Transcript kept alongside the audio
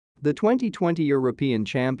The 2020 European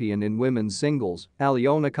champion in women's singles,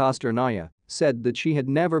 Alyona Kostornaya, said that she had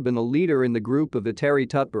never been a leader in the group of Eteri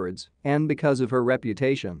Tutberidze, and because of her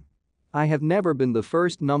reputation. "I have never been the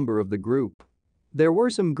first number of the group. There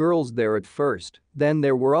were some girls there at first, then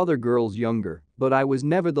there were other girls younger, but I was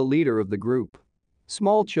never the leader of the group.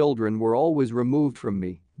 Small children were always removed from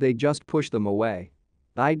me, they just pushed them away.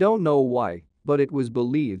 I don't know why, but it was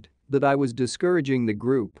believed that I was discouraging the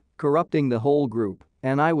group, corrupting the whole group,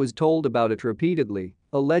 and I was told about it repeatedly,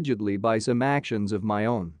 allegedly by some actions of my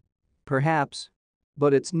own. Perhaps.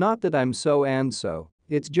 But it's not that I'm so and so,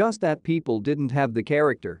 it's just that people didn't have the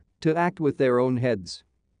character to act with their own heads.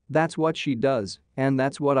 That's what she does, and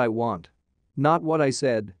that's what I want. Not what I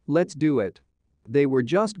said, let's do it. They were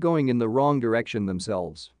just going in the wrong direction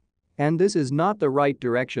themselves. And this is not the right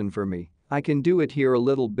direction for me. I can do it here a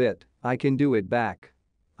little bit, I can do it back.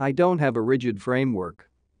 I don't have a rigid framework.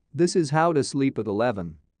 This is how to sleep at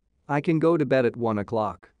 11. I can go to bed at 1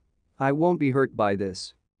 o'clock. I won't be hurt by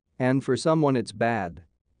this. And for someone it's bad.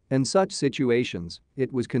 In such situations,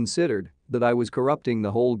 it was considered that I was corrupting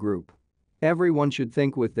the whole group. Everyone should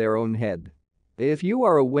think with their own head. If you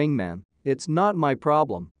are a wingman, it's not my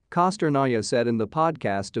problem," Kostornaya said in the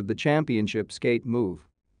podcast of the championship skate move.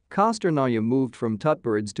 Kostornaya moved from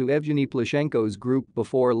Tutberidze to Evgeny Plushenko's group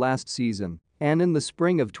before last season, and in the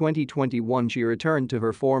spring of 2021 she returned to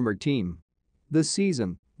her former team. This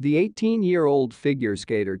season, the 18-year-old figure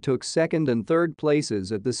skater took second and third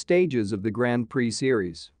places at the stages of the Grand Prix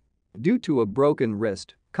series. Due to a broken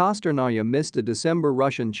wrist, Kostornaya missed the December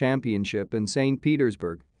Russian Championship in St.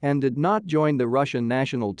 Petersburg and did not join the Russian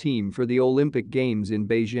national team for the Olympic Games in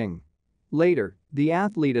Beijing. Later, the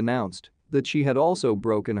athlete announced that she had also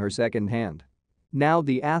broken her second hand. Now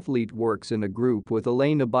the athlete works in a group with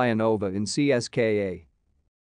Elena Bayanova in CSKA.